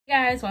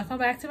guys, welcome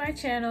back to my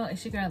channel.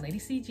 It's your girl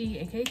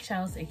Ladycg, aka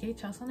Chelsea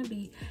on the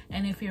beat.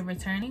 And if you're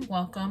returning,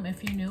 welcome.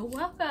 If you're new,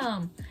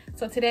 welcome.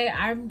 So today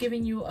I'm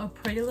giving you a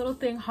pretty little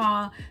thing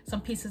haul,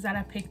 some pieces that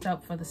I picked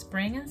up for the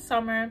spring and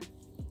summer.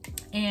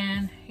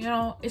 And you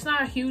know, it's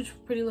not a huge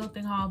pretty little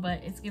thing haul,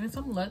 but it's giving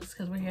some looks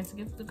because we're here to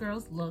give the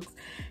girls looks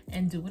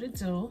and do what it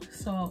do.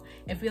 So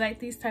if you like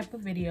these type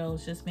of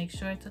videos, just make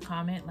sure to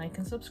comment, like,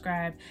 and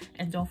subscribe,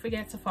 and don't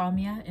forget to follow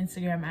me on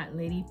Instagram at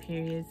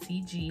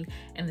Lady.cg,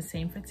 and the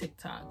same for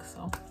TikTok.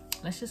 So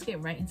let's just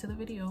get right into the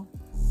video.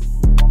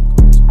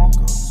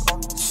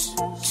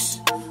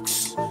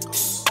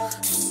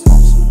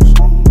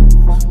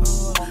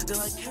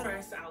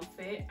 First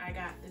outfit, I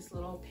got this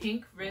little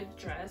pink ribbed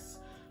dress.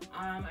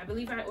 I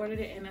believe I ordered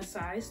it in a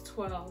size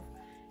 12.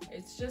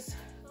 It's just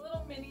a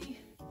little mini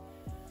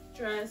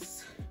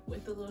dress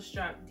with a little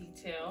strap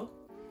detail.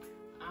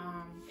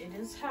 It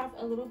does have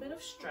a little bit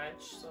of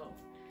stretch, so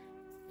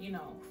you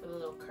know, for the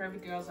little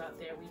curvy girls out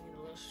there, we need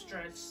a little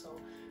stretch so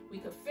we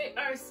could fit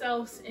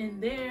ourselves in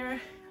there.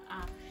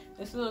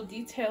 This little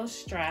detail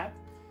strap,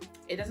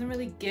 it doesn't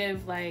really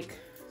give like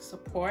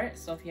support,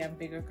 so if you have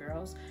bigger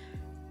girls,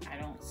 I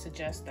don't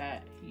suggest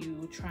that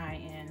you try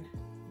and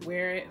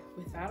wear it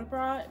without a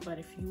bra, but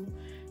if you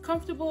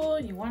comfortable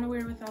and you want to wear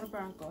it without a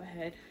bra, go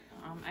ahead.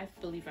 I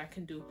believe I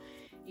can do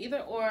either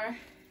or.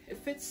 It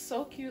fits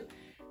so cute.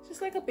 It's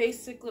just like a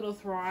basic little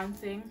throw-on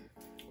thing,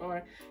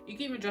 or you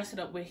can even dress it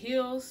up with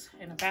heels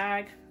and a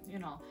bag. You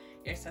know,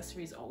 your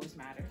accessories always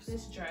matter.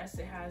 This dress,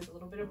 it has a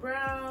little bit of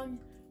brown,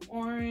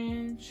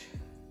 orange,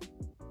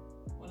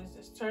 what is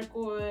this,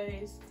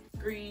 turquoise,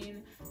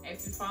 green.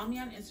 If you follow me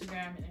on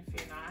Instagram, and if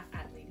you're not,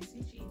 at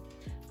Ladycg,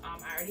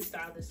 I already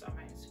styled this on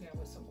my Instagram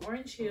with some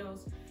orange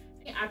heels.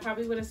 I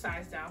probably would have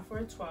sized down for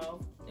a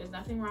 12. There's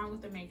nothing wrong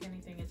with the make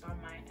anything. It's on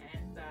my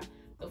end that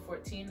the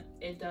 14,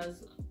 it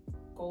does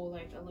go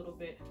like a little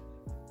bit,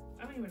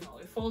 I don't even know,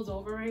 it folds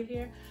over right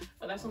here,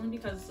 but that's only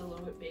because it's a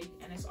little bit big,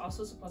 and it's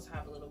also supposed to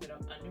have a little bit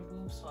of under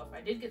boob, so if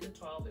I did get the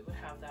 12, it would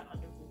have that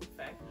under boob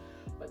effect.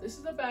 But this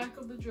is the back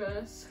of the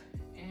dress,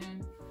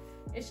 and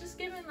it's just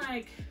giving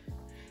like,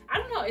 I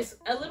don't know, it's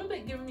a little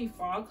bit giving me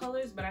fall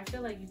colors, but I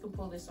feel like you can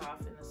pull this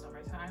off in the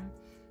summertime.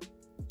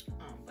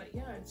 But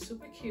yeah, it's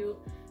super cute.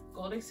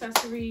 Gold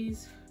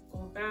accessories,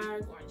 gold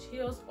bag, orange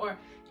heels, or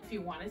if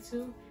you wanted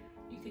to,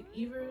 you could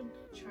even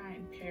try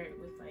and pair it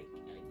with like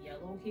a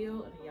yellow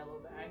heel and a yellow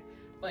bag.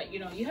 But you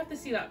know, you have to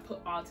see that put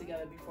all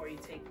together before you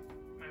take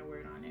my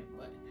word on it.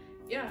 But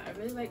yeah, I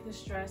really like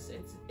this dress.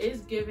 It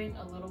is giving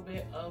a little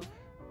bit of,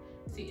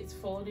 see, it's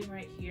folding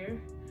right here,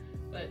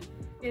 but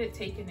get it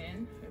taken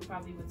in, it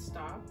probably would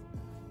stop.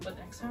 But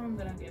next time I'm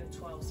gonna get a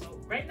 12. So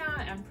right now,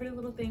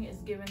 Prettylittlething is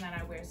given that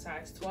I wear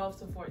size 12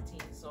 to 14.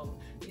 So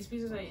these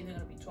pieces are either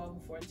gonna be 12 or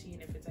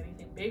 14. If it's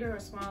anything bigger or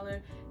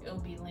smaller, it'll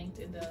be linked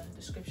in the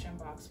description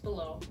box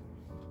below.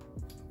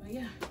 But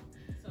yeah,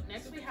 so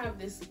next we have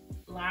this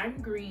lime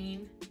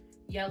green,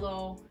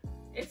 yellow.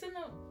 It's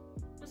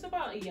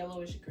about a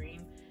yellowish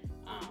green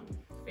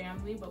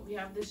family, but we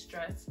have this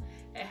dress.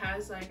 It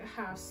has like a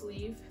half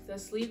sleeve. The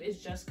sleeve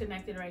is just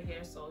connected right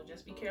here, so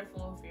just be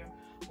careful if you're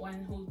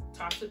one who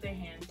talks with their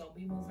hands. Don't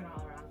be moving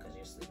all around because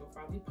your sleeve will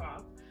probably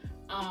pop.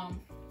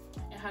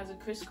 It has a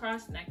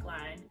crisscross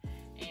neckline,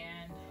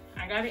 and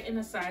I got it in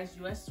a size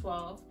US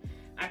 12.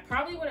 I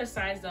probably would have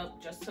sized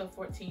up just to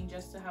 14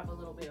 just to have a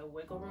little bit of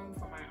wiggle room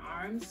for my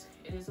arms.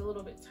 It is a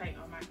little bit tight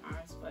on my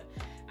arms, but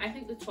I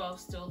think the 12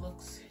 still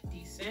looks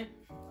decent.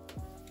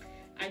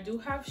 I do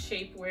have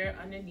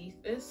shapewear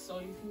underneath this, so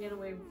you can get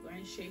away with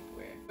wearing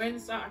shapewear. Wearing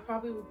this out, I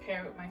probably would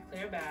pair it with my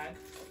clear bag.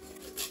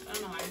 I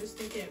don't know, I just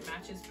think it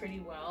matches pretty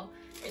well.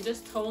 It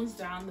just tones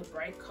down the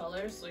bright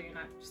color so you're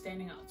not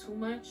standing out too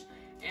much,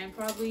 and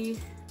probably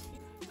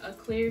a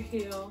clear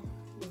heel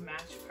would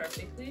match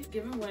perfectly,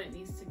 given what it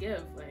needs to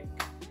give. Like,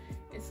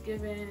 it's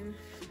given,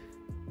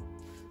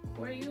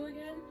 where are you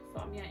again?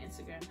 Follow me on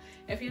Instagram.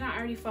 If you're not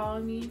already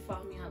following me,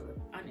 follow me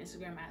on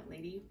Instagram at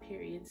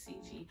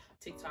Lady.cg.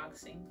 TikTok,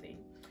 same thing.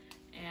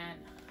 And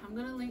I'm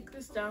gonna link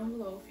this down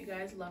below if you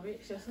guys love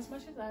it just as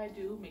much as I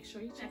do. Make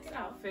sure you check it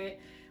out.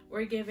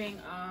 We're giving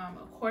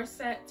a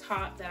corset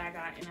top that I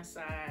got in a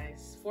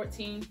size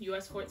 14,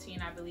 US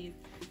 14, I believe.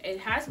 It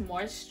has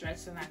more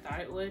stretch than I thought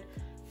it would,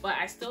 but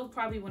I still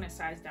probably wouldn't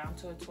size down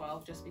to a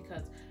 12 just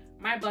because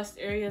my bust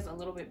area is a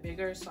little bit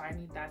bigger, so I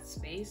need that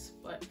space.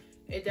 But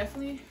it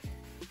definitely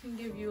can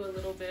give you a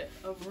little bit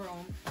of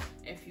room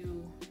if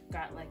you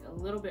got like a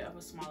little bit of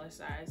a smaller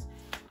size.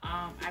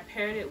 I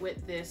paired it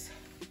with this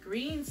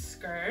green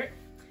skirt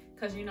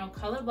because, you know,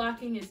 color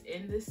blocking is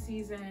in this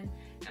season,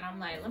 and I'm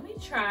like, let me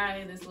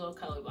try this little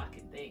color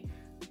blocking thing.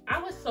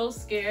 I was so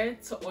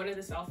scared to order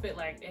this outfit,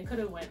 like it could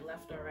have went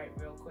left or right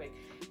real quick.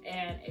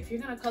 And if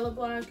you're gonna color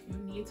block, you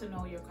need to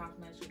know your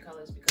complementary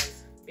colors,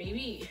 because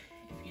baby,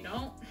 if you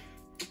don't,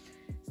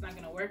 it's not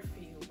gonna work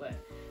for you. But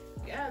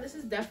yeah, this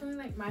is definitely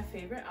like my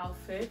favorite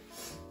outfit.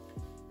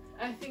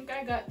 I think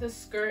I got the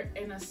skirt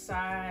in a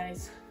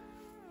size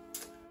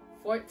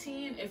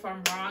 14. If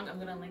I'm wrong, I'm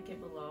gonna link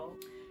it below.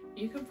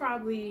 You can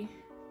probably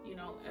you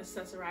know,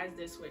 accessorize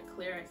this with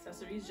clear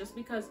accessories, just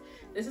because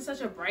this is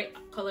such a bright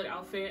colored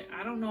outfit.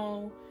 I don't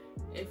know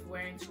if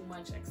wearing too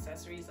much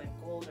accessories like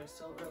gold or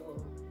silver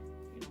will,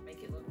 you know,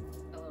 make it look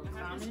a little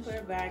clownish. This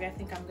clear bag I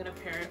think I'm gonna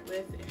pair it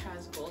with. It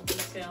has gold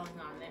detailing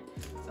on it,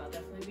 so I'll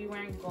definitely be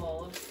wearing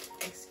gold.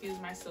 Excuse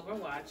my silver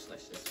watch.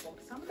 Let's just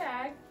focus on the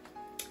bag.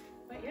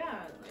 But yeah,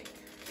 like,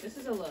 this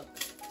is a look.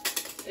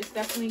 It's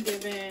definitely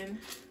given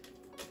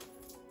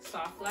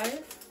soft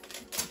life,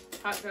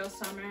 hot girl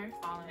summer,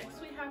 all in it.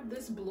 Next we have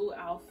this blue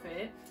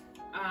outfit.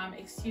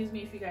 Excuse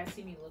me if you guys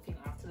see me looking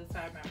off to the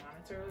side, my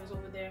monitor is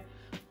over there.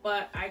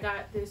 But I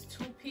got this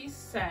two-piece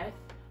set.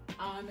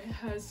 It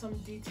has some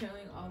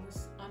detailing on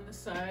the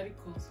side.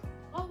 It goes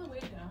all the way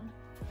down.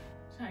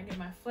 Trying to get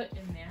my foot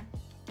in there.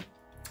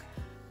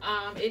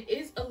 It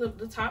is a little,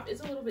 the top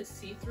is a little bit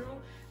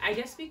see-through. I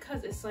guess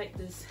because it's like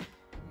this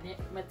knit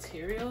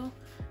material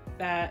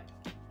that,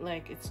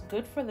 like, it's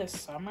good for the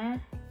summer,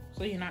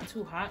 so you're not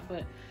too hot.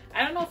 But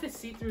I don't know if it's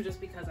see-through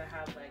just because I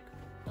have like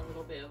a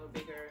little bit of a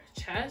bigger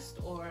chest,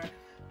 or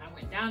I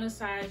went down a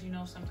size. You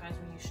know, sometimes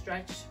when you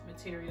stretch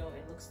material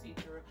it looks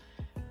see-through.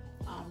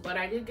 But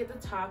I did get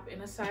the top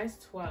in a size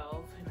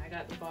 12 and I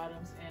got the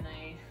bottoms in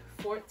a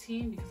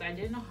 14 because I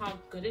didn't know how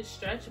good it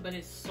stretched, but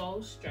it's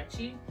so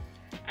stretchy.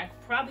 I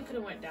probably could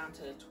have went down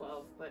to the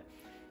 12, but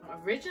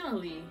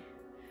originally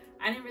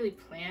I didn't really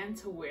plan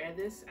to wear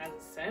this as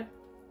a set.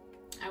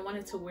 I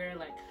wanted to wear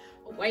like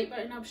a white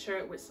button-up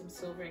shirt with some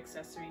silver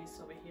accessories,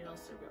 silver heel,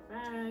 silver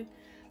bag.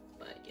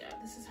 But yeah,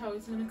 this is how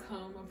it's gonna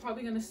come. I'm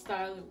probably gonna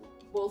style it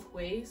both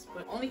ways,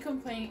 but only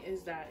complaint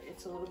is that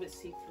it's a little bit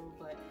see-through,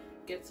 but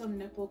get some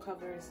nipple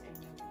covers and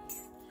you'll be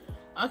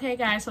good. Okay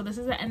guys, so this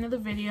is the end of the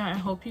video. I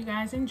hope you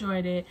guys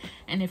enjoyed it,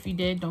 and if you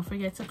did, don't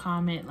forget to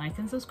comment, like,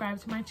 and subscribe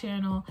to my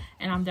channel.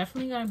 And I'm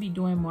definitely going to be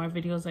doing more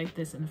videos like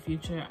this in the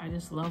future. I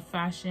just love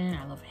fashion,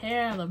 I love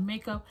hair, I love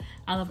makeup,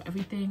 I love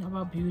everything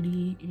about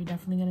beauty. You're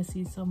definitely going to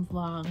see some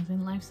vlogs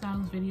and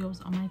lifestyles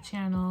videos on my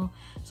channel,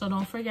 so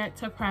don't forget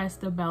to press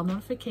the bell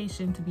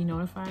notification to be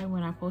notified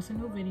when I post a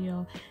new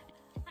video.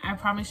 I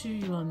promise you,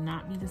 you will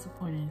not be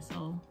disappointed.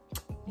 So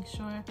make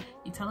sure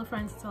you tell a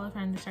friend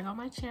to check out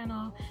my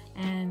channel,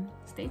 and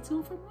stay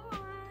tuned for more.